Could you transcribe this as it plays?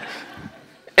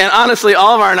And honestly,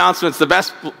 all of our announcements,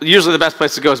 usually the best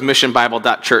place to go is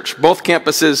missionbible.church. Both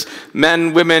campuses,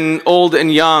 men, women, old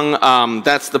and young,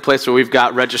 that's the place where we've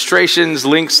got registrations,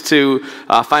 links to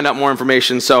find out more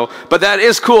information. But that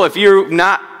is cool. If you're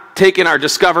not taken our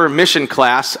Discover Mission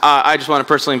class, I just want to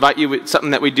personally invite you. It's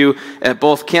something that we do at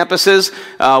both campuses.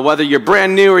 Whether you're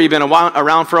brand new or you've been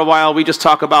around for a while, we just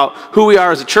talk about who we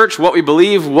are as a church, what we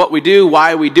believe, what we do,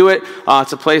 why we do it.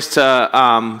 It's a place to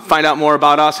find out more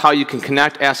about us, how you can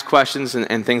connect, ask questions,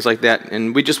 and things like that.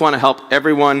 And we just want to help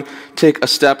everyone take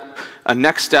a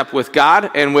next step with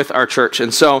God and with our church.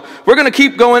 And so we're going to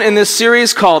keep going in this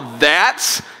series called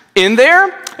That's in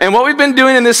There. And what we've been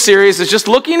doing in this series is just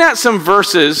looking at some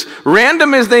verses,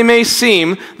 random as they may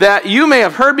seem, that you may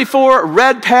have heard before,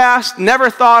 read past, never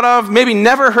thought of, maybe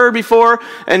never heard before.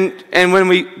 And when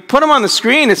we put them on the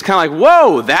screen, it's kind of like,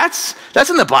 whoa, that's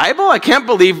in the Bible? I can't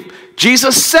believe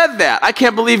Jesus said that. I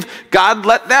can't believe God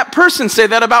let that person say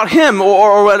that about him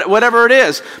or whatever it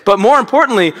is. But more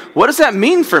importantly, what does that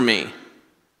mean for me?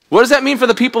 What does that mean for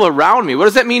the people around me? What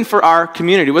does that mean for our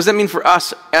community? What does that mean for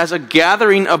us as a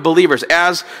gathering of believers,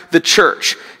 as the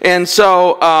church? And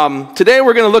so today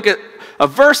we're going to look at a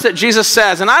verse that Jesus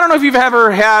says, and I don't know if you've ever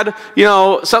had,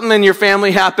 something in your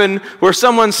family happen where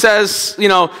someone says,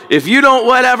 if you don't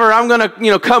whatever, I'm going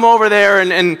to, come over there,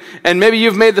 and maybe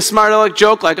you've made the smart aleck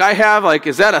joke like I have, like,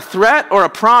 is that a threat or a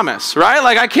promise, right?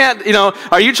 Like, I can't,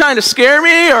 are you trying to scare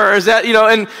me, or is that,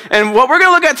 and what we're going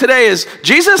to look at today is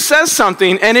Jesus says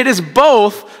something, and it is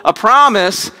both a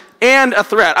promise and a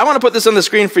threat. I want to put this on the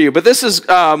screen for you, but this is,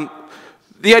 the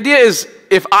idea is,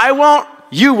 if I won't,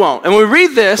 you won't. And when we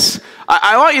read this,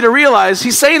 I want you to realize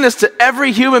he's saying this to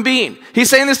every human being. He's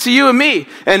saying this to you and me.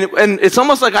 And it's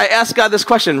almost like I asked God this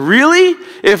question, really?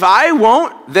 If I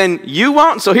won't, then you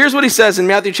won't? So here's what he says in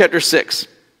Matthew chapter 6.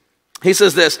 He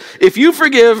says this, if you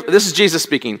forgive, this is Jesus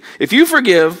speaking, if you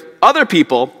forgive other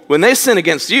people when they sin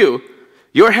against you,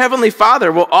 your heavenly Father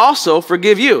will also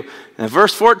forgive you. And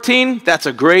verse 14, that's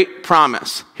a great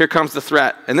promise. Here comes the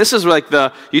threat. And this is like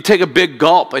you take a big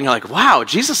gulp and you're like, wow,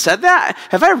 Jesus said that?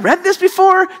 Have I read this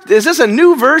before? Is this a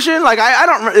new version? Like, I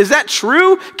don't, is that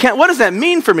true? What does that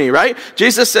mean for me, right?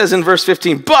 Jesus says in verse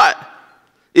 15, but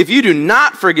if you do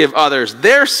not forgive others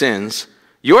their sins,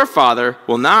 your Father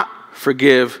will not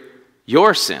forgive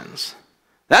your sins.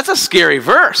 That's a scary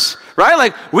verse, right?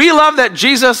 Like, we love that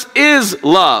Jesus is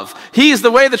love. He's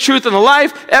the way, the truth, and the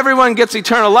life. Everyone gets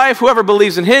eternal life. Whoever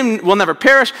believes in him will never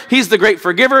perish. He's the great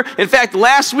forgiver. In fact,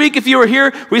 last week, if you were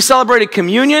here, we celebrated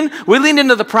communion. We leaned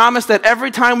into the promise that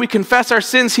every time we confess our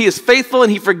sins, he is faithful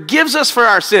and he forgives us for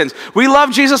our sins. We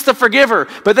love Jesus the forgiver.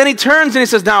 But then he turns and he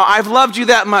says, now, I've loved you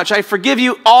that much. I forgive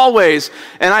you always.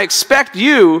 And I expect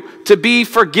you to be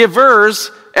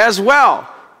forgivers as well.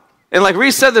 And like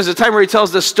Reese said, there's a time where he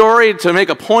tells this story to make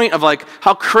a point of like,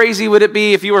 how crazy would it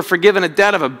be if you were forgiven a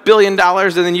debt of $1 billion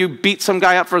and then you beat some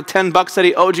guy up for $10 that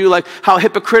he owed you? Like, how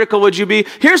hypocritical would you be?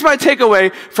 Here's my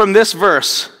takeaway from this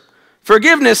verse.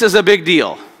 Forgiveness is a big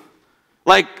deal.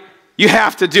 Like, you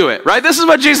have to do it, right? This is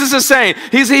what Jesus is saying.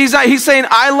 He's saying,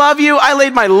 I love you. I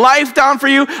laid my life down for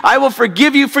you. I will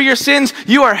forgive you for your sins.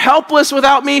 You are helpless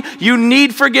without me. You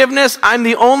need forgiveness. I'm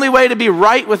the only way to be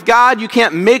right with God. You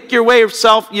can't make your way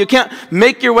you can't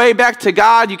make your way back to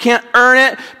God. You can't earn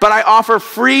it, but I offer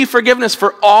free forgiveness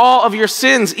for all of your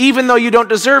sins, even though you don't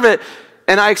deserve it.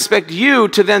 And I expect you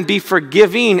to then be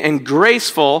forgiving and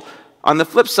graceful on the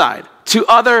flip side to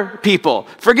other people.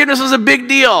 Forgiveness is a big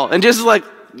deal. And Jesus is like,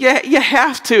 yeah, you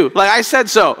have to. Like, I said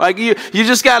so. Like, you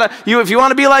just gotta, if you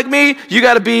want to be like me, you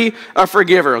gotta be a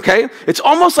forgiver, okay? It's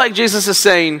almost like Jesus is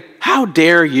saying, how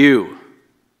dare you?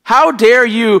 How dare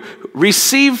you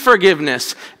receive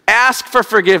forgiveness, ask for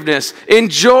forgiveness,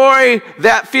 enjoy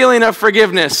that feeling of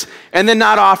forgiveness, and then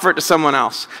not offer it to someone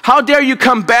else? How dare you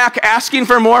come back asking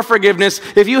for more forgiveness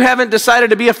if you haven't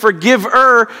decided to be a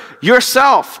forgiver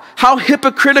yourself? How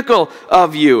hypocritical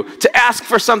of you to ask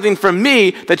for something from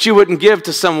me that you wouldn't give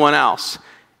to someone else.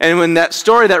 And when that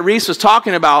story that Reese was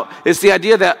talking about, it's the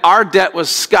idea that our debt was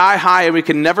sky high and we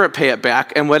could never pay it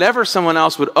back. And whatever someone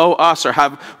else would owe us or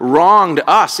have wronged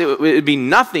us, it would be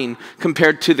nothing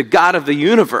compared to the God of the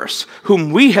universe,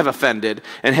 whom we have offended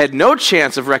and had no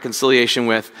chance of reconciliation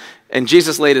with. And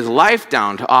Jesus laid his life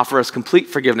down to offer us complete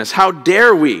forgiveness. How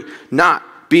dare we not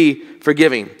be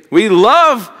forgiving? We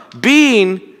love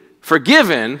being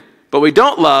forgiven, but we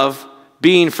don't love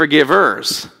being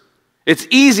forgivers. It's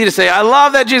easy to say, I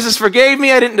love that Jesus forgave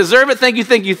me. I didn't deserve it. Thank you,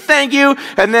 thank you, thank you.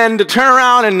 And then to turn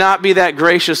around and not be that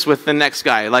gracious with the next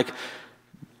guy. Like,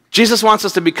 Jesus wants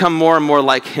us to become more and more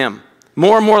like him.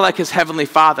 more and more like his heavenly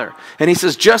Father. And he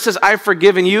says, just as I've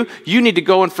forgiven you, you need to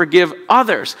go and forgive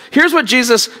others. Notice what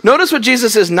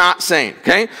Jesus is not saying,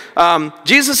 okay?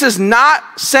 Jesus is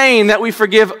not saying that we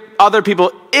forgive other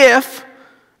people if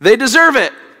they deserve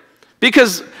it,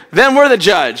 because then we're the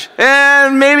judge.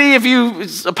 And maybe if you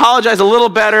apologize a little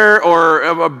better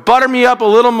or butter me up a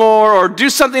little more or do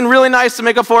something really nice to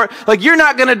make up for it, like you're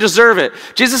not going to deserve it.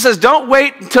 Jesus says, don't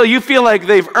wait until you feel like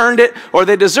they've earned it or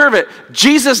they deserve it.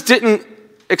 Jesus didn't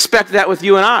expect that with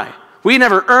you and I. We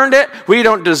never earned it, we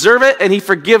don't deserve it, and he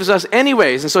forgives us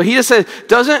anyways. And so he just says,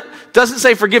 doesn't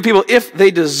say forgive people if they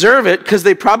deserve it, because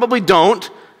they probably don't,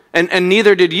 and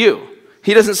neither did you.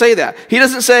 He doesn't say that. He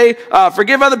doesn't say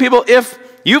forgive other people if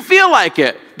you feel like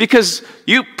it, because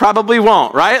you probably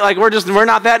won't, right? Like we're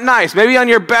not that nice. Maybe on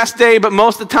your best day, but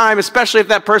most of the time, especially if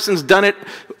that person's done it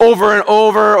over and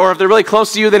over, or if they're really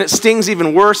close to you, then it stings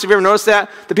even worse. Have you ever noticed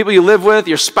that? The people you live with,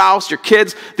 your spouse, your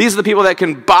kids, these are the people that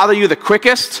can bother you the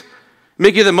quickest,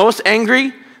 make you the most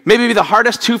angry, maybe be the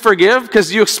hardest to forgive,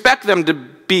 because you expect them to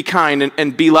be kind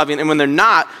and be loving, and when they're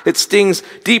not, it stings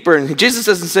deeper. And Jesus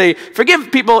doesn't say,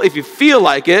 forgive people if you feel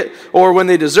like it, or when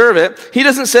they deserve it. He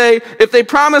doesn't say, if they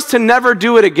promise to never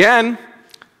do it again,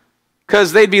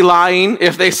 because they'd be lying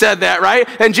if they said that, right?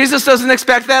 And Jesus doesn't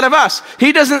expect that of us.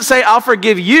 He doesn't say, I'll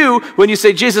forgive you when you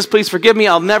say, Jesus, please forgive me.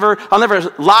 I'll never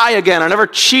lie again. I'll never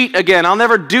cheat again. I'll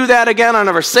never do that again. I'll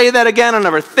never say that again. I'll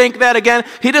never think that again.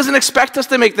 He doesn't expect us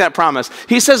to make that promise.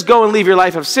 He says, go and leave your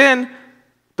life of sin.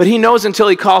 But he knows until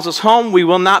he calls us home, we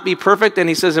will not be perfect. And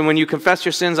he says, and when you confess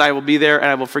your sins, I will be there and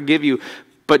I will forgive you.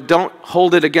 But don't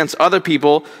hold it against other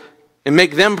people and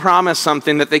make them promise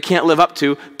something that they can't live up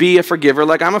to. Be a forgiver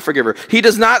like I'm a forgiver. He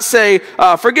does not say,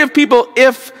 forgive people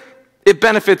if it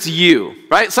benefits you,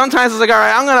 right? Sometimes it's like, all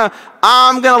right,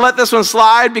 I'm gonna let this one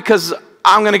slide because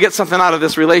I'm going to get something out of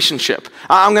this relationship.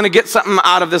 I'm going to get something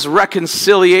out of this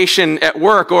reconciliation at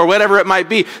work or whatever it might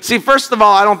be. See, first of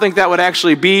all, I don't think that would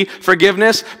actually be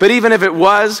forgiveness, but even if it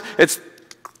was, it's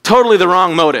totally the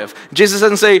wrong motive. Jesus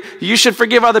doesn't say you should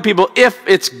forgive other people if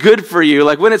it's good for you.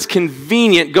 Like when it's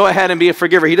convenient, go ahead and be a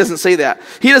forgiver. He doesn't say that.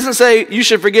 He doesn't say you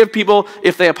should forgive people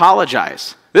if they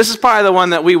apologize. This is probably the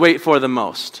one that we wait for the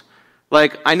most.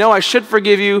 Like, I know I should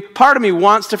forgive you. Part of me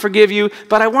wants to forgive you,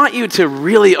 but I want you to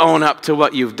really own up to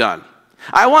what you've done.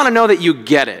 I want to know that you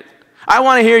get it. I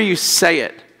want to hear you say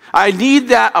it. I need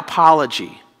that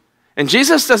apology. And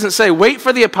Jesus doesn't say, wait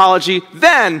for the apology,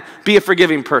 then be a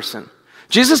forgiving person.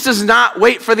 Jesus does not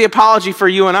wait for the apology for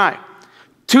you and I.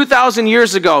 2,000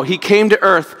 years ago, he came to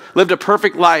earth, lived a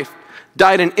perfect life,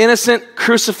 died an innocent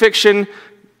crucifixion,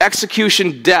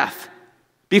 execution, death.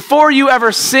 Before you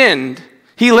ever sinned,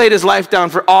 he laid his life down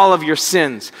for all of your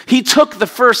sins. He took the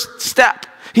first step.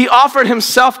 He offered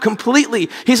himself completely.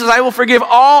 He says, I will forgive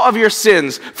all of your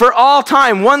sins for all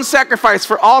time. One sacrifice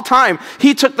for all time.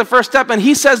 He took the first step, and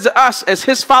he says to us as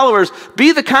his followers,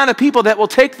 be the kind of people that will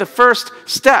take the first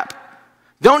step.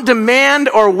 Don't demand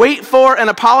or wait for an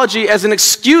apology as an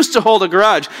excuse to hold a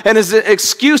grudge and as an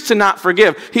excuse to not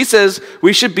forgive. He says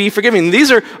we should be forgiving.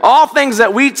 These are all things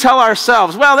that we tell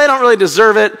ourselves, well, they don't really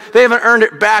deserve it. They haven't earned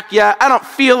it back yet. I don't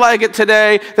feel like it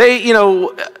today. They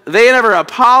never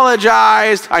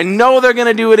apologized. I know they're going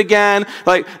to do it again.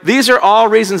 Like, these are all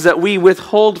reasons that we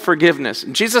withhold forgiveness.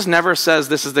 And Jesus never says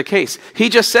this is the case. He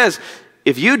just says,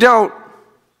 if you don't,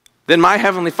 then my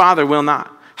heavenly Father will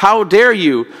not. How dare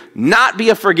you not be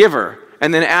a forgiver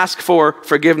and then ask for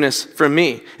forgiveness from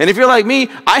me? And if you're like me,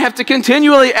 I have to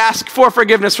continually ask for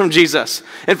forgiveness from Jesus.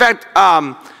 In fact,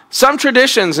 some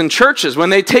traditions in churches, when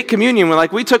they take communion,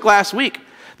 like we took last week,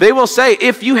 they will say,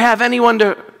 if you have anyone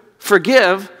to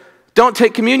forgive, don't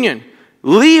take communion.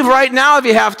 Leave right now if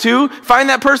you have to. Find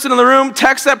that person in the room,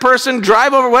 text that person,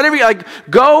 drive over, whatever you like.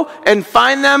 Go and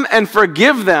find them and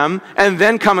forgive them, and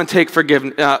then come and take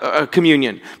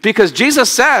communion. Because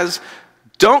Jesus says,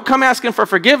 don't come asking for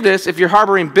forgiveness if you're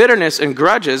harboring bitterness and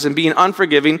grudges and being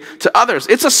unforgiving to others.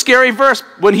 It's a scary verse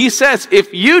when he says,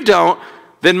 if you don't,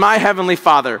 then my heavenly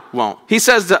Father won't. He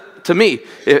says to me,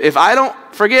 if I don't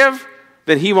forgive,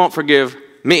 then he won't forgive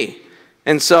me.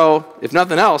 And so, if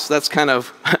nothing else, that's kind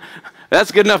of...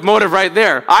 That's good enough motive right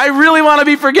there. I really want to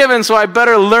be forgiven, so I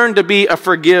better learn to be a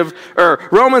forgiver.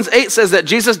 Romans 8 says that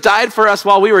Jesus died for us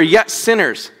while we were yet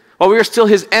sinners, while we were still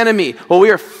his enemy, while we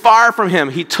were far from him.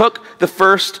 He took the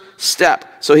first step.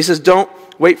 So he says, don't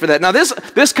wait for that. Now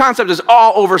this concept is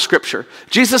all over Scripture.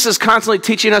 Jesus is constantly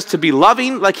teaching us to be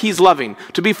loving like he's loving,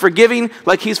 to be forgiving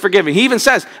like he's forgiving. He even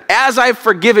says, as I've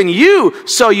forgiven you,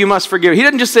 so you must forgive. He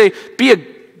didn't just say,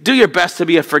 do your best to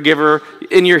be a forgiver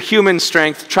in your human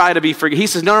strength. Try to be forgiving. He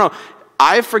says, no,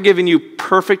 I've forgiven you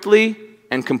perfectly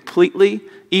and completely,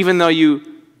 even though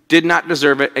you did not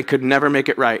deserve it and could never make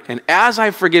it right. And as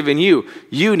I've forgiven you,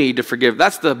 you need to forgive.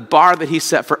 That's the bar that he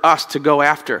set for us to go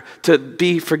after, to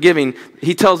be forgiving.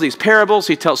 He tells these parables,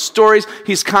 he tells stories.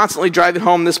 He's constantly driving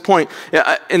home this point.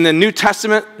 In the New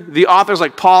Testament, the authors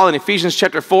like Paul in Ephesians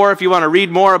chapter 4, if you want to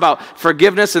read more about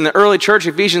forgiveness in the early church,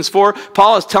 Ephesians 4,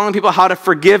 Paul is telling people how to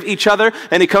forgive each other.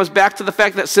 And he comes back to the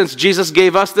fact that since Jesus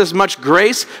gave us this much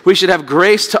grace, we should have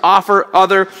grace to offer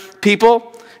other people.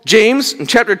 James, in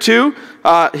chapter 2,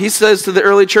 he says to the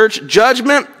early church,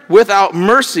 judgment without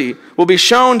mercy will be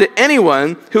shown to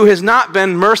anyone who has not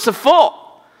been merciful.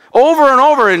 Over and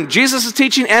over in Jesus'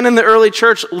 teaching and in the early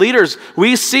church leaders,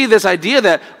 we see this idea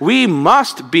that we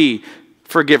must be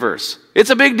forgivers.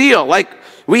 It's a big deal. Like,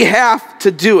 we have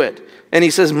to do it. And he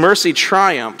says mercy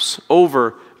triumphs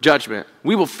over judgment.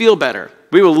 We will feel better.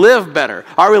 We will live better.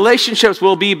 Our relationships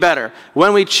will be better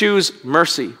when we choose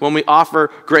mercy, when we offer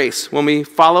grace, when we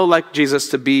follow like Jesus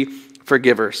to be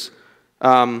forgivers.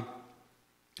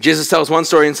 Jesus tells one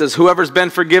story and says, whoever's been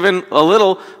forgiven a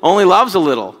little only loves a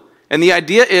little. And the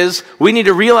idea is we need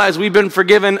to realize we've been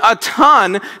forgiven a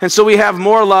ton, and so we have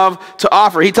more love to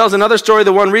offer. He tells another story,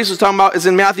 the one Reese was talking about, is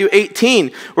in Matthew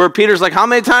 18, where Peter's like, how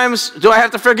many times do I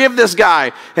have to forgive this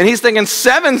guy? And he's thinking,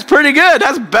 7's pretty good.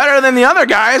 That's better than the other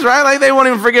guys, right? Like, they won't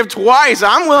even forgive twice.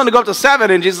 I'm willing to go up to 7.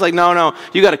 And Jesus is like, no,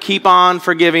 you got to keep on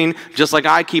forgiving, just like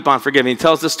I keep on forgiving. He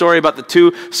tells this story about the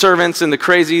 2 servants and the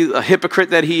crazy hypocrite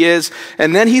that he is.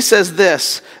 And then he says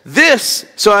this,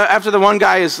 so after the one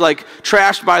guy is like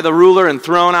trashed by the ruler and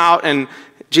thrown out, and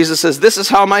Jesus says, this is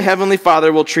how my heavenly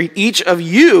Father will treat each of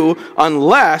you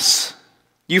unless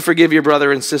you forgive your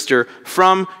brother and sister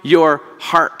from your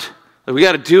heart. We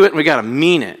got to do it and we got to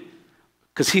mean it,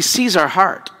 because he sees our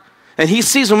heart. And he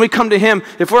sees when we come to him,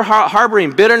 if we're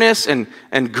harboring bitterness and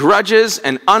grudges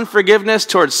and unforgiveness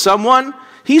towards someone,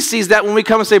 he sees that when we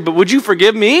come and say, but would you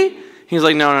forgive me? He's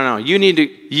like, no. You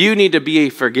need to be a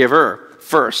forgiver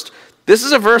first. This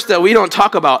is a verse that we don't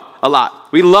talk about a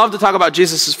lot. We love to talk about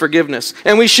Jesus' forgiveness,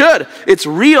 and we should. It's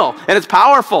real, and it's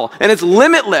powerful, and it's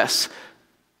limitless.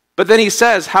 But then he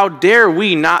says, how dare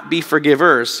we not be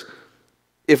forgivers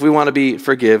if we want to be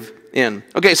forgiven?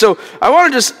 Okay, so I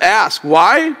want to just ask,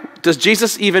 why does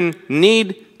Jesus even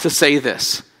need to say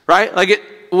this, right?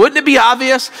 Wouldn't it be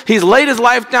obvious? He's laid his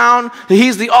life down.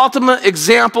 He's the ultimate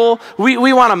example.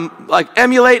 We want to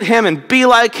emulate him and be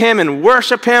like him and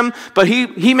worship him. But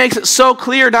he makes it so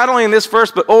clear, not only in this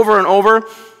verse, but over and over.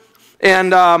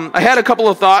 And I had a couple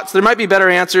of thoughts. There might be better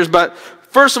answers, but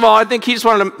first of all, I think he just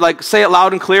wanted to say it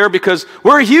loud and clear, because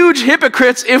we're huge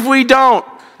hypocrites if we don't,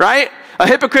 right? A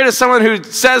hypocrite is someone who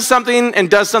says something and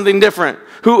does something different,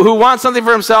 who wants something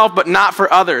for himself but not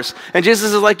for others. And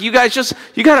Jesus is like, you guys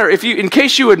you gotta, in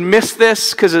case you would miss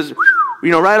this, because it's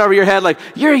right over your head,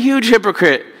 you're a huge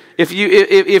hypocrite if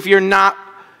you're not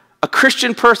a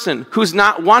Christian person who's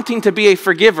not wanting to be a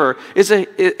forgiver is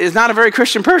not a very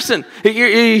Christian person. You're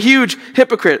a huge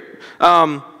hypocrite.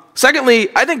 Secondly,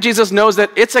 I think Jesus knows that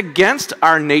it's against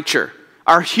our nature,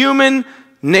 our human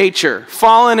nature,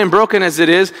 fallen and broken as it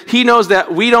is. He knows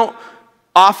that we don't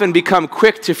often become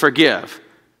quick to forgive.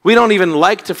 We don't even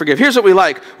like to forgive. Here's what we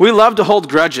like. We love to hold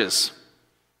grudges.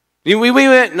 We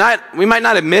might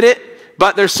not admit it,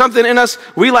 but there's something in us.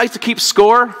 We like to keep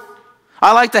score.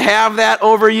 I like to have that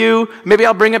over you. Maybe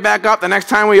I'll bring it back up the next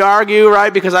time we argue,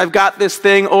 right? Because I've got this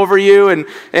thing over you,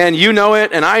 and you know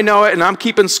it, and I know it, and I'm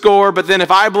keeping score. But then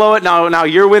if I blow it, now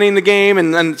you're winning the game.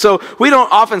 And so we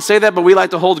don't often say that, but we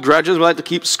like to hold grudges. We like to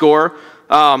keep score.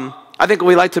 I think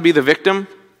we like to be the victim,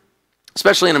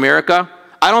 especially in America.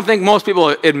 I don't think most people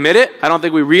admit it. I don't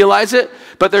think we realize it.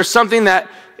 But there's something that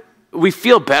we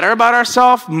feel better about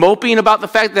ourselves, moping about the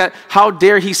fact that how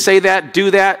dare he say that,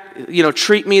 do that,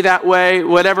 treat me that way,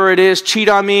 whatever it is, cheat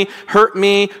on me,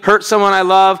 hurt someone I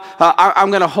love. I'm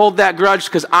going to hold that grudge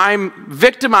because I'm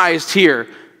victimized here.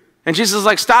 And Jesus is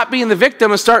like, stop being the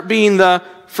victim and start being the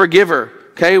forgiver.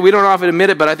 Okay, we don't often admit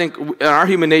it, but I think in our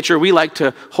human nature, we like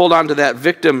to hold on to that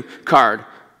victim card.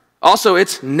 Also,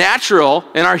 it's natural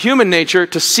in our human nature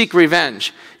to seek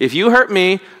revenge. If you hurt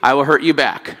me, I will hurt you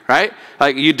back, right?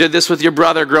 Like you did this with your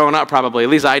brother growing up probably, at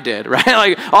least I did, right?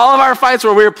 Like all of our fights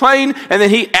where we were playing and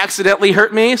then he accidentally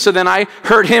hurt me, so then I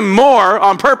hurt him more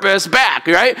on purpose back,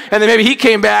 right? And then maybe he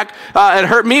came back and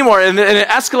hurt me more, and it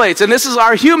escalates. And this is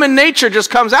our human nature just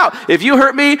comes out. If you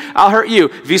hurt me, I'll hurt you.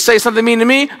 If you say something mean to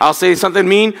me, I'll say something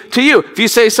mean to you. If you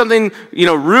say something,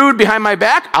 rude behind my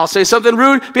back, I'll say something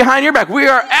rude behind your back. We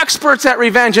are experts at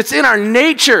revenge. It's in our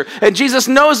nature. And Jesus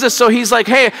knows this, so he's like,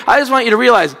 hey, hey, I just want you to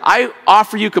realize I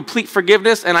offer you complete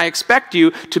forgiveness, and I expect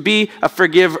you to be a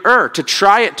forgiver, to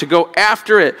try it, to go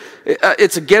after it.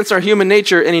 It's against our human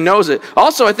nature, and he knows it.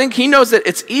 Also, I think he knows that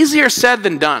it's easier said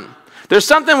than done. There's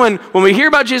something when we hear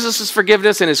about Jesus'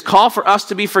 forgiveness and his call for us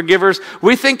to be forgivers,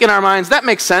 we think in our minds, that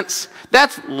makes sense.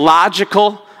 That's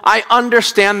logical. I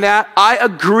understand that. I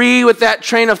agree with that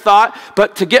train of thought.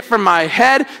 But to get from my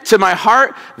head to my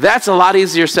heart, that's a lot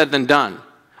easier said than done.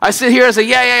 I sit here and say,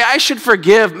 yeah, I should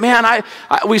forgive. Man,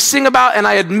 we sing about and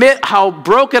I admit how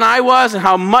broken I was and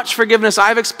how much forgiveness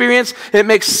I've experienced. It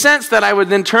makes sense that I would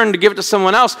then turn to give it to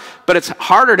someone else, but it's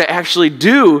harder to actually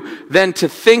do than to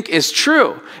think is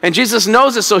true. And Jesus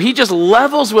knows it, so he just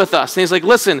levels with us. And he's like,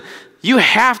 listen, you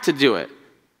have to do it.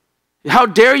 How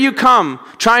dare you come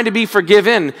trying to be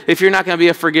forgiven if you're not going to be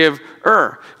a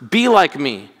forgiver? Be like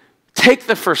me. Take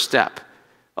the first step.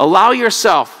 Allow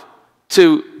yourself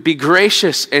to be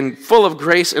gracious and full of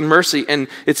grace and mercy. And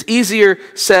it's easier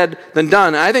said than done.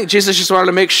 And I think Jesus just wanted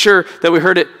to make sure that we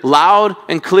heard it loud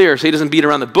and clear so he doesn't beat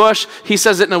around the bush. He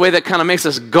says it in a way that kind of makes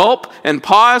us gulp and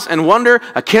pause and wonder,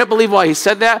 I can't believe why he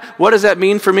said that. What does that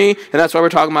mean for me? And that's why we're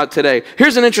talking about it today.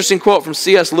 Here's an interesting quote from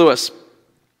C.S. Lewis.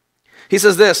 He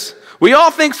says this: we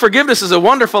all think forgiveness is a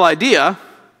wonderful idea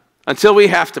until we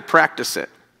have to practice it.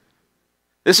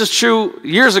 This is true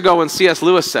years ago when C.S.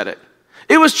 Lewis said it.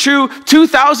 It was true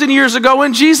 2,000 years ago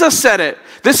when Jesus said it.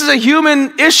 This is a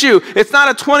human issue. It's not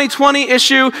a 2020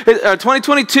 issue,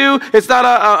 2022. It's not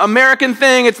an American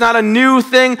thing. It's not a new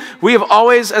thing. We have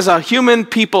always, as a human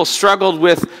people, struggled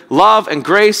with love and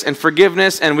grace and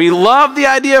forgiveness, and we love the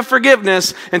idea of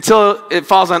forgiveness until it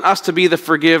falls on us to be the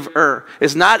forgiver.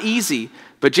 It's not easy,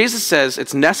 but Jesus says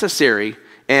it's necessary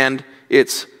and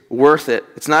it's worth it.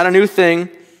 It's not a new thing.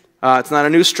 It's not a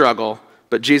new struggle.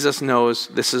 But Jesus knows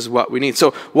this is what we need.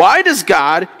 So why does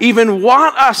God even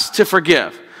want us to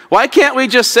forgive? Why can't we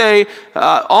just say,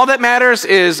 all that matters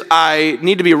is I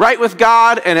need to be right with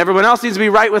God and everyone else needs to be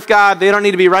right with God. They don't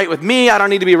need to be right with me. I don't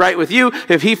need to be right with you.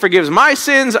 If he forgives my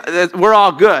sins, we're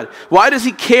all good. Why does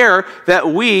he care that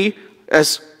we,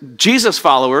 as Jesus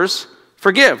followers,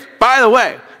 forgive? By the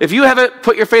way, if you haven't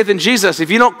put your faith in Jesus, if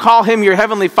you don't call him your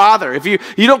heavenly Father, if you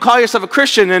don't call yourself a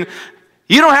Christian, then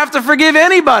you don't have to forgive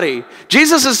anybody.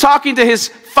 Jesus is talking to his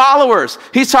followers.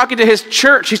 He's talking to his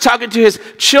church. He's talking to his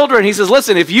children. He says,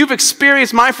 listen, if you've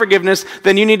experienced my forgiveness,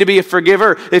 then you need to be a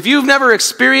forgiver. If you've never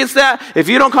experienced that, if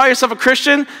you don't call yourself a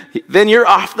Christian, then you're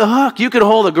off the hook. You could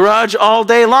hold a grudge all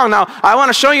day long. Now, I want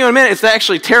to show you in a minute, it's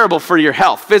actually terrible for your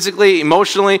health, physically,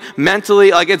 emotionally,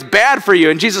 mentally. Like, it's bad for you,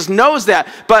 and Jesus knows that,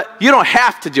 but you don't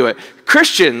have to do it.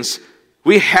 Christians,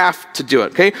 we have to do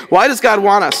it, okay? Why does God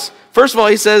want us? First of all,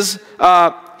 he says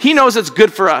he knows it's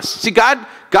good for us. See, God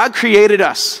created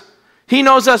us. He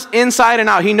knows us inside and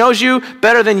out. He knows you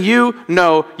better than you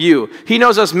know you. He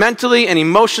knows us mentally and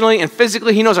emotionally and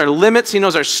physically. He knows our limits. He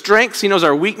knows our strengths. He knows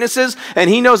our weaknesses. And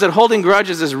he knows that holding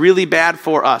grudges is really bad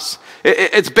for us.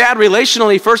 It's bad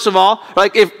relationally, first of all.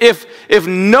 Like if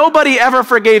nobody ever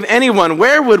forgave anyone,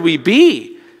 where would we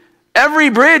be? Every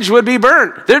bridge would be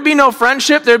burned. There'd be no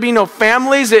friendship. There'd be no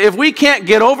families. If we can't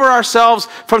get over ourselves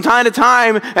from time to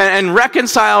time and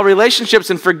reconcile relationships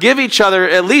and forgive each other,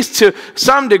 at least to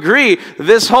some degree,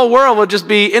 this whole world would just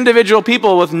be individual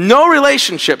people with no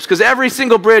relationships because every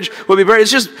single bridge would be burned.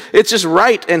 It's just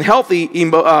right and healthy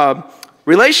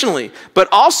relationally. But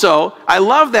also, I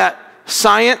love that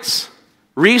science,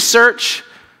 research,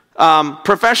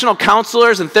 professional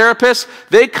counselors and therapists,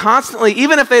 they constantly,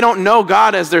 even if they don't know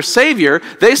God as their Savior,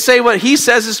 they say what he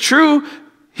says is true.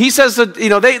 He says that,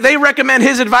 they recommend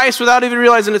his advice without even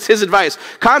realizing it's his advice.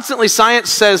 Constantly, science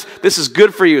says this is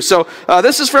good for you. So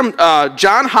this is from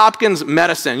Johns Hopkins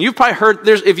Medicine. You've probably heard,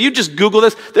 if you just Google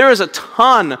this, there is a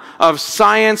ton of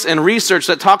science and research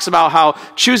that talks about how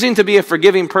choosing to be a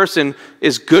forgiving person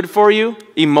is good for you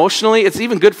emotionally. It's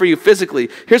even good for you physically.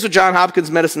 Here's what Johns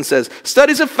Hopkins Medicine says.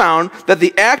 Studies have found that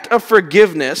the act of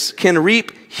forgiveness can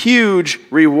reap huge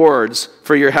rewards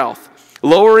for your health.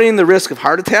 Lowering the risk of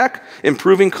heart attack,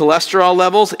 improving cholesterol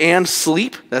levels and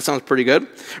sleep. That sounds pretty good.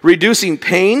 Reducing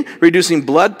pain, reducing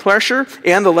blood pressure,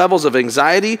 and the levels of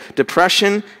anxiety,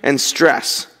 depression, and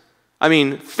stress. I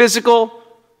mean, physical,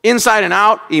 inside and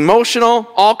out, emotional,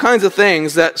 all kinds of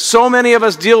things that so many of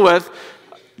us deal with,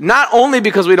 not only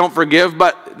because we don't forgive,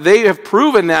 but they have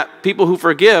proven that people who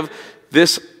forgive,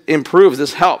 this improves,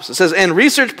 this helps. It says, and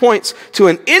research points to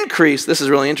an increase, this is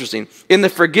really interesting, in the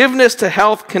forgiveness to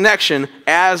health connection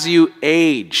as you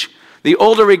age. The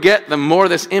older we get, the more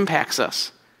this impacts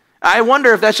us. I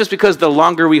wonder if that's just because the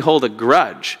longer we hold a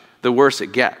grudge, the worse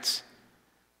it gets.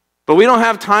 But we don't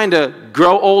have time to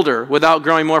grow older without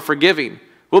growing more forgiving.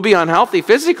 We'll be unhealthy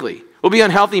physically. We'll be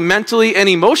unhealthy mentally and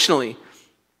emotionally.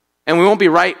 And we won't be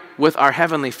right with our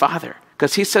Heavenly Father.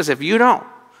 Because he says, if you don't,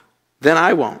 then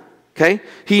I won't. Okay?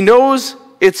 He knows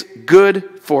it's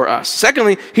good for us.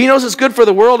 Secondly, he knows it's good for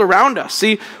the world around us.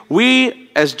 See,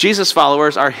 we as Jesus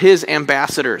followers are his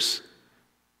ambassadors.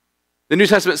 The New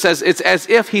Testament says it's as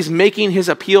if he's making his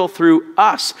appeal through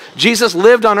us. Jesus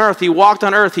lived on earth. He walked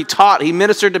on earth. He taught. He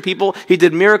ministered to people. He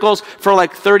did miracles for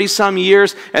like 30-some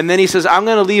years. And then he says, I'm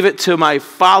going to leave it to my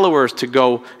followers to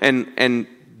go and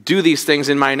do these things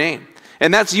in my name.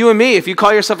 And that's you and me. If you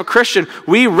call yourself a Christian,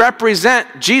 we represent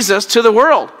Jesus to the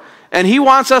world. And he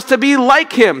wants us to be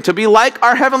like him, to be like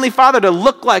our Heavenly Father, to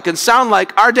look like and sound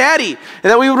like our daddy, and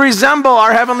that we would resemble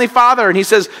our Heavenly Father. And he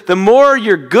says, the more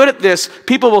you're good at this,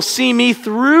 people will see me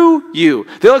through you.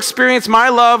 They'll experience my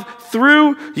love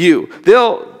through you.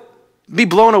 They'll be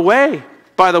blown away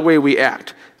by the way we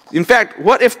act. In fact,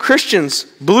 what if Christians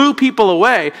blew people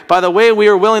away by the way we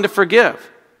are willing to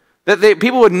forgive? That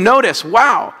people would notice,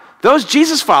 wow, those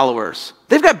Jesus followers,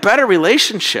 they've got better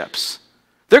relationships.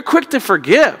 They're quick to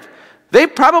forgive. They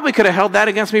probably could have held that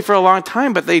against me for a long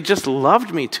time, but they just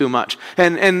loved me too much.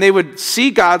 And they would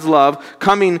see God's love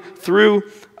coming through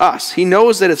us. He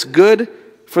knows that it's good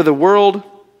for the world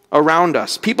around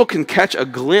us. People can catch a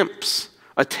glimpse,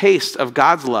 a taste of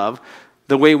God's love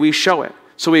the way we show it.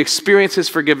 So we experience his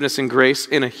forgiveness and grace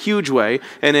in a huge way,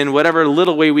 and in whatever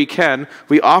little way we can,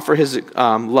 we offer his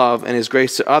love and his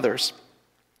grace to others.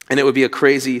 And it would be a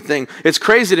crazy thing. It's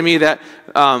crazy to me that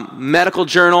medical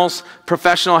journals,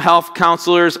 professional health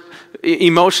counselors,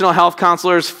 emotional health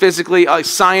counselors, physically,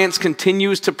 science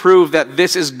continues to prove that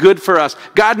this is good for us.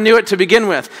 God knew it to begin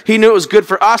with. He knew it was good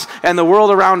for us and the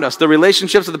world around us. The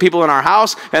relationships of the people in our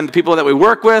house and the people that we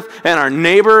work with and our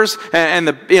neighbors and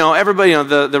everybody,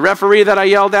 the referee that I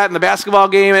yelled at in the basketball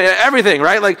game, everything,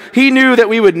 right? Like he knew that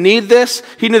we would need this.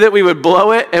 He knew that we would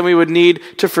blow it and we would need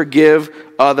to forgive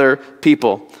other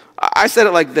people. I said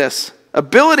it like this: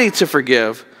 ability to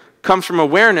forgive comes from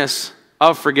awareness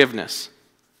of forgiveness.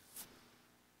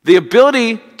 The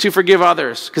ability to forgive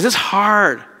others, because it's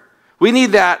hard. We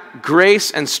need that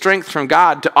grace and strength from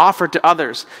God to offer to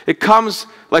others. It comes,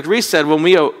 like Reese said, when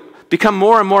we become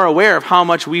more and more aware of how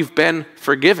much we've been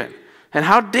forgiven. And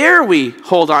how dare we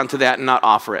hold on to that and not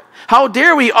offer it? How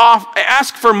dare we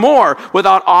ask for more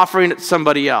without offering it to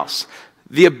somebody else?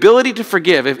 The ability to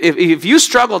forgive. If you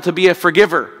struggle to be a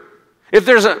forgiver, if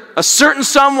there's a certain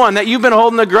someone that you've been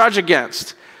holding a grudge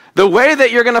against, the way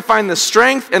that you're going to find the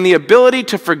strength and the ability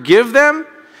to forgive them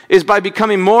is by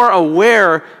becoming more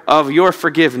aware of your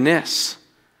forgiveness.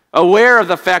 Aware of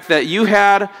the fact that you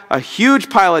had a huge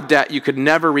pile of debt you could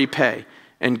never repay,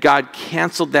 and God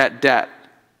canceled that debt.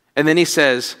 And then he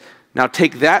says, now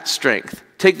take that strength,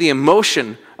 take the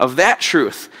emotion of that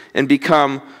truth, and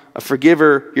become a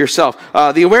forgiver yourself.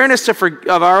 The awareness of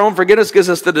our own forgiveness gives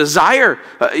us the desire.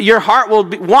 Your heart will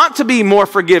want to be more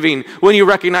forgiving when you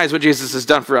recognize what Jesus has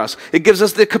done for us. It gives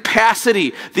us the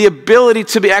capacity, the ability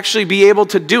to actually be able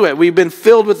to do it. We've been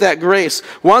filled with that grace.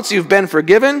 Once you've been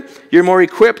forgiven, you're more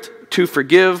equipped to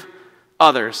forgive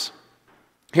others.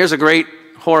 Here's a great,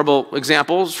 horrible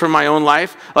example from my own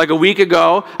life. Like a week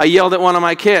ago, I yelled at one of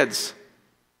my kids,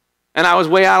 and I was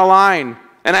way out of line.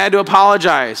 And I had to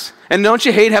apologize. And don't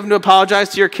you hate having to apologize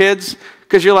to your kids?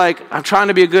 Because you're like, I'm trying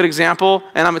to be a good example,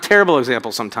 and I'm a terrible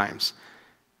example sometimes.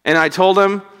 And I told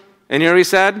him, and you know what he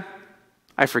said?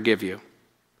 I forgive you.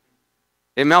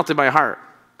 It melted my heart,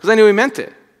 because I knew he meant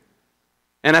it.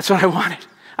 And that's what I wanted.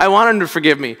 I wanted him to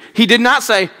forgive me. He did not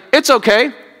say, it's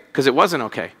okay, because it wasn't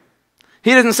okay.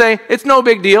 He didn't say, it's no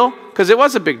big deal, because it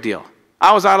was a big deal.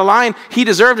 I was out of line. He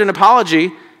deserved an apology,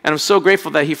 and I'm so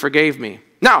grateful that he forgave me.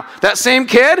 Now, that same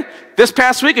kid, this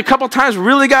past week, a couple times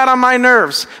really got on my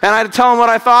nerves. And I had to tell him what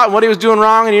I thought and what he was doing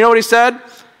wrong. And you know what he said?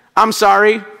 I'm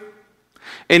sorry.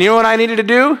 And you know what I needed to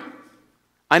do?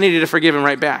 I needed to forgive him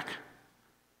right back.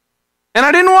 And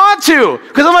I didn't want to.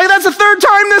 Because I'm like, that's the third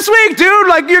time this week, dude.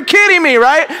 Like, you're kidding me,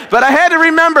 right? But I had to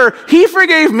remember, he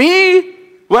forgave me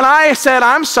when I said,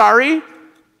 I'm sorry.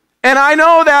 And I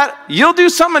know that you'll do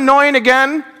something annoying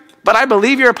again, but I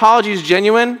believe your apology is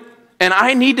genuine. And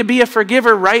I need to be a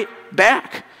forgiver right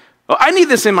back. Well, I need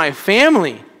this in my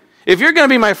family. If you're going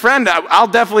to be my friend, I'll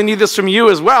definitely need this from you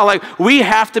as well. Like, we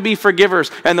have to be forgivers.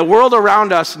 And the world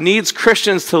around us needs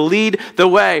Christians to lead the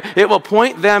way. It will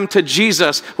point them to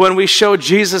Jesus when we show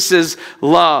Jesus'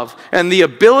 love. And the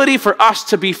ability for us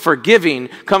to be forgiving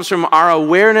comes from our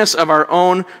awareness of our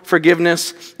own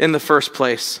forgiveness in the first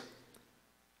place.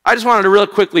 I just wanted to real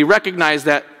quickly recognize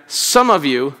that some of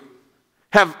you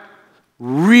have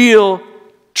real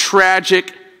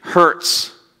tragic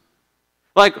hurts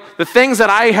Like the things that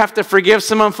I have to forgive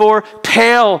someone for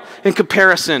pale in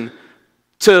comparison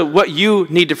to what you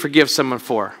need to forgive someone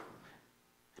for.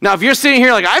 Now, if you're sitting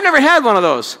here like, I've never had one of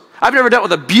those. I've never dealt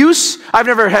with abuse. I've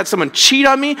never had someone cheat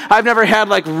on me. I've never had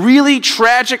like really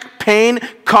tragic pain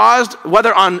caused,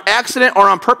 whether on accident or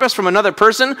on purpose from another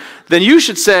person. Then you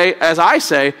should say, as I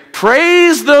say,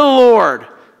 praise the Lord.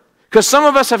 Because some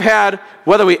of us have had,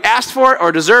 whether we asked for it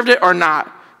or deserved it or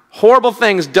not, horrible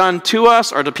things done to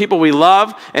us or to people we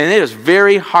love, and it is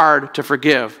very hard to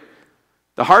forgive.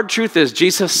 The hard truth is,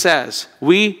 Jesus says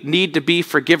we need to be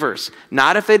forgivers.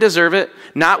 Not if they deserve it,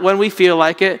 not when we feel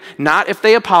like it, not if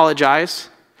they apologize.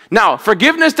 Now,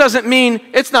 forgiveness doesn't mean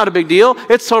it's not a big deal.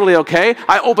 It's totally okay.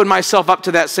 I open myself up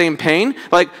to that same pain.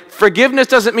 Like, forgiveness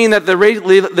doesn't mean that the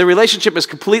relationship is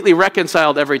completely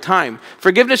reconciled every time.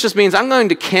 Forgiveness just means I'm going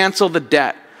to cancel the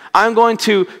debt. I'm going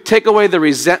to take away the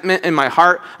resentment in my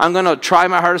heart. I'm going to try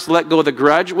my hardest to let go of the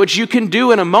grudge, which you can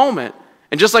do in a moment.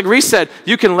 And just like Reese said,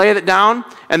 you can lay it down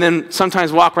and then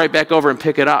sometimes walk right back over and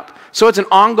pick it up. So it's an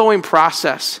ongoing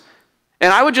process.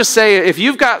 And I would just say, if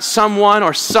you've got someone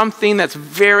or something that's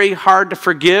very hard to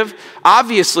forgive,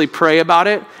 obviously pray about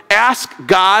it. Ask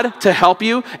God to help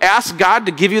you. Ask God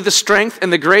to give you the strength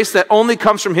and the grace that only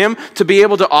comes from Him to be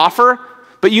able to offer.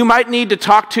 But you might need to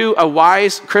talk to a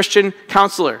wise Christian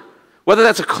counselor. Whether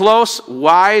that's a close,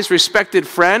 wise, respected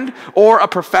friend or a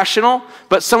professional,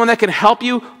 but someone that can help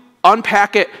you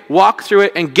unpack it, walk through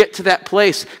it, and get to that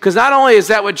place. Because not only is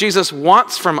that what Jesus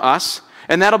wants from us,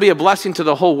 and that'll be a blessing to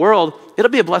the whole world,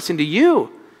 it'll be a blessing to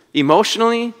you.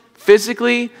 Emotionally,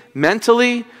 physically,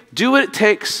 mentally, do what it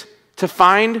takes to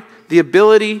find the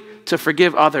ability to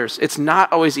forgive others. It's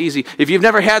not always easy. If you've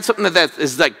never had something that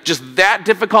is like just that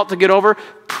difficult to get over,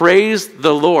 praise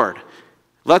the Lord.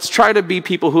 Let's try to be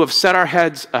people who have set our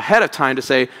heads ahead of time to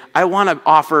say, I want to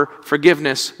offer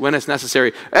forgiveness when it's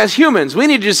necessary. As humans, we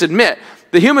need to just admit,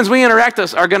 the humans we interact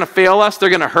with are going to fail us, they're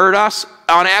going to hurt us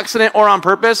on accident or on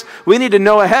purpose. We need to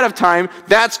know ahead of time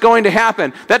that's going to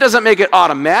happen. That doesn't make it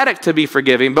automatic to be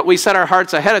forgiving, but we set our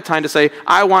hearts ahead of time to say,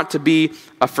 I want to be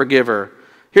a forgiver.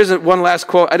 Here's one last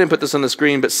quote. I didn't put this on the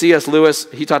screen, but C.S. Lewis,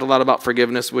 he talked a lot about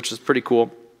forgiveness, which is pretty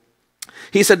cool.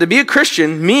 He said, to be a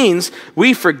Christian means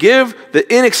we forgive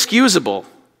the inexcusable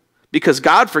because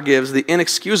God forgives the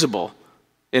inexcusable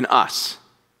in us.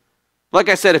 Like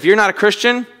I said, if you're not a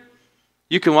Christian,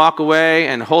 you can walk away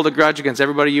and hold a grudge against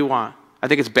everybody you want. I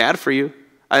think it's bad for you.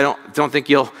 I don't think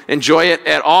you'll enjoy it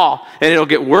at all, and it'll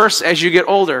get worse as you get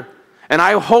older. And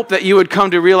I hope that you would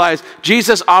come to realize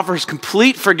Jesus offers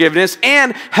complete forgiveness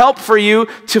and help for you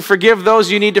to forgive those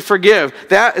you need to forgive.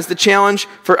 That is the challenge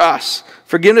for us.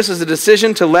 Forgiveness is a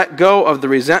decision to let go of the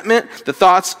resentment, the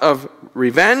thoughts of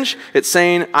revenge. It's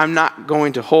saying, I'm not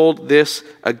going to hold this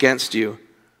against you.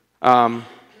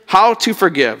 How to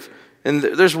forgive. And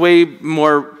there's way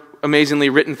more amazingly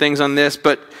written things on this,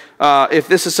 but if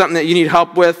this is something that you need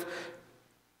help with,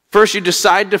 first you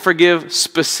decide to forgive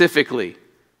specifically.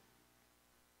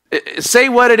 Say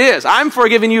what it is. I'm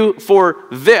forgiving you for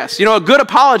this. You know, a good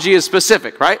apology is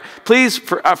specific, right? Please,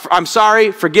 I'm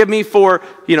sorry, forgive me for,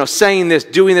 saying this,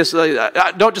 doing this.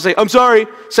 Don't just say, I'm sorry.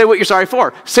 Say what you're sorry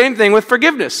for. Same thing with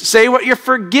forgiveness. Say what you're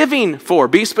forgiving for.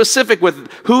 Be specific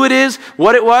with who it is,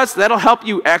 what it was. That'll help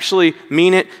you actually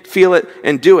mean it, feel it,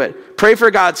 and do it. Pray for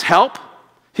God's help.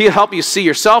 He'll help you see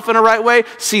yourself in a right way,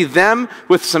 see them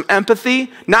with some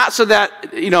empathy, not so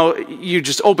that, you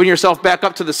just open yourself back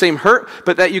up to the same hurt,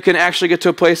 but that you can actually get to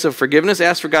a place of forgiveness,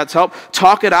 ask for God's help,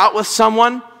 talk it out with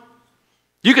someone.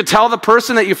 You could tell the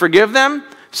person that you forgive them.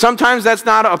 Sometimes that's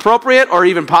not appropriate or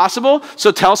even possible,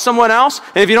 so tell someone else.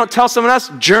 And if you don't tell someone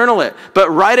else, journal it. But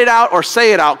write it out or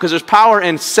say it out, because there's power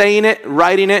in saying it,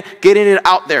 writing it, getting it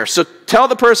out there. So tell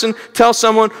the person, tell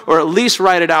someone, or at least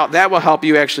write it out. That will help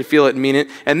you actually feel it and mean it.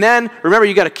 And then, remember,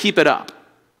 you got to keep it up.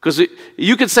 Because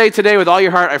you could say today with all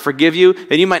your heart, I forgive you,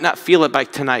 and you might not feel it by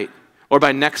tonight or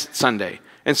by next Sunday.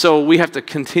 And so we have to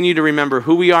continue to remember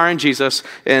who we are in Jesus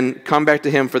and come back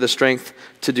to Him for the strength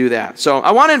to do that. So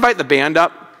I want to invite the band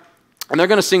up, and they're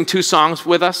going to sing 2 songs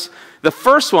with us. The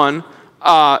first one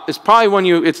is probably one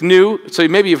it's new, so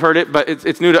maybe you've heard it, but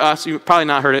it's new to us. You've probably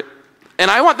not heard it. And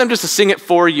I want them just to sing it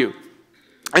for you.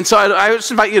 And so I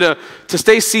just invite you to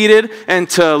stay seated and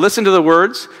to listen to the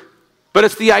words. But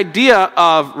it's the idea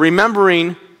of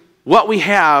remembering what we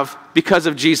have because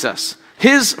of Jesus,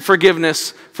 His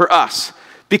forgiveness for us.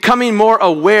 Becoming more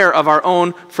aware of our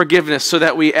own forgiveness so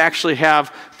that we actually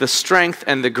have the strength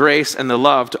and the grace and the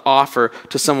love to offer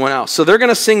to someone else. So they're going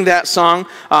to sing that song,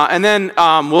 and then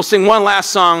we'll sing one last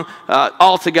song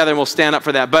all together, and we'll stand up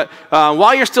for that. But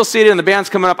while you're still seated and the band's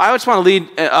coming up, I just want to lead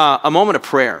a moment of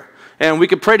prayer. And we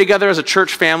could pray together as a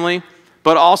church family.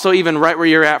 but also even right where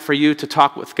you're at for you to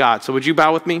talk with God. So would you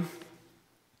bow with me?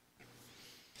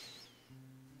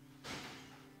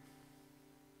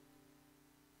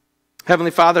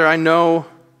 Heavenly Father, I know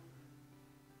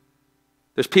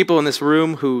there's people in this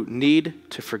room who need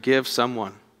to forgive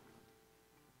someone.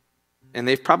 And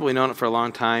they've probably known it for a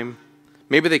long time.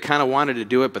 Maybe they kind of wanted to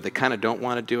do it, but they kind of don't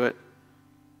want to do it.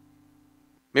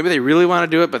 Maybe they really want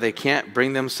to do it, but they can't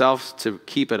bring themselves to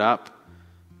keep it up.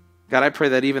 God, I pray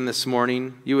that even this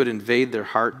morning, you would invade their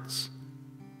hearts.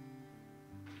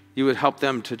 You would help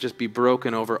them to just be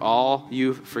broken over all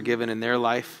you've forgiven in their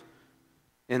life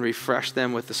and refresh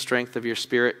them with the strength of your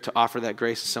Spirit to offer that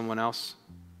grace to someone else.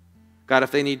 God,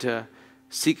 if they need to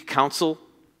seek counsel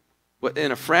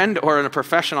in a friend or in a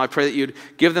professional, I pray that you'd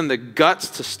give them the guts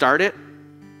to start it,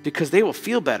 because they will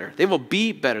feel better. They will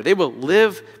be better. They will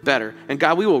live better. And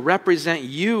God, we will represent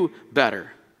you better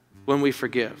when we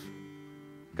forgive.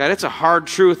 God, it's a hard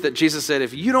truth that Jesus said,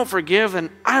 if you don't forgive,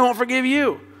 then I won't forgive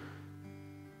you.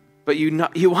 But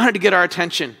you wanted to get our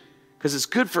attention because it's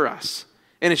good for us.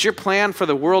 And it's your plan for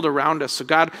the world around us. So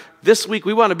God, this week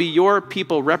we want to be your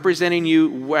people representing you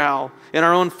well in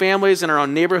our own families, in our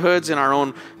own neighborhoods, in our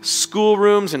own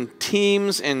schoolrooms and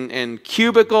teams and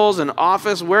cubicles and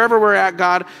office, wherever we're at,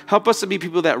 God, help us to be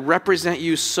people that represent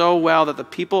you so well that the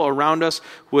people around us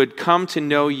would come to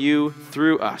know you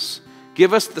through us.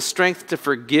 Give us the strength to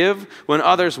forgive when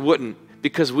others wouldn't,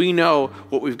 because we know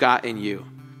what we've got in you.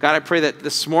 God, I pray that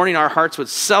this morning our hearts would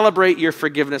celebrate your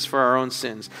forgiveness for our own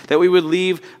sins, that we would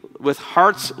leave with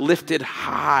hearts lifted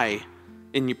high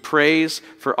in your praise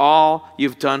for all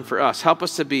you've done for us. Help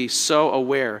us to be so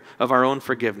aware of our own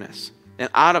forgiveness, and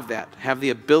out of that, have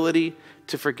the ability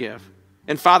to forgive.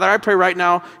 And Father, I pray right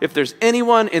now, if there's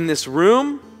anyone in this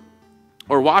room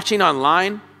or watching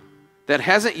online that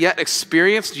hasn't yet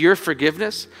experienced your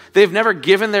forgiveness, they've never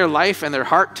given their life and their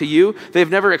heart to you, they've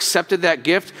never accepted that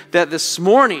gift, that this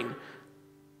morning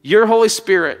your Holy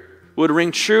Spirit would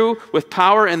ring true with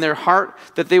power in their heart,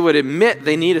 that they would admit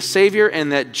they need a Savior,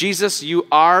 and that Jesus, you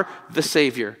are the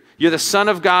Savior. You're the Son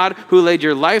of God who laid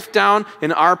your life down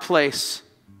in our place.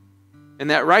 And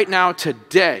that right now,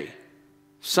 today,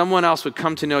 someone else would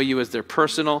come to know you as their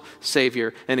personal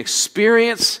Savior and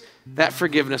experience that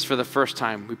forgiveness for the first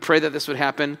time. We pray that this would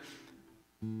happen,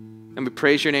 and we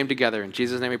praise your name together. In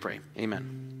Jesus' name we pray.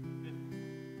 Amen.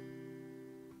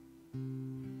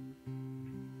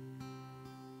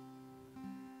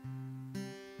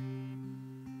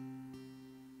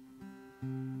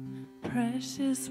 Precious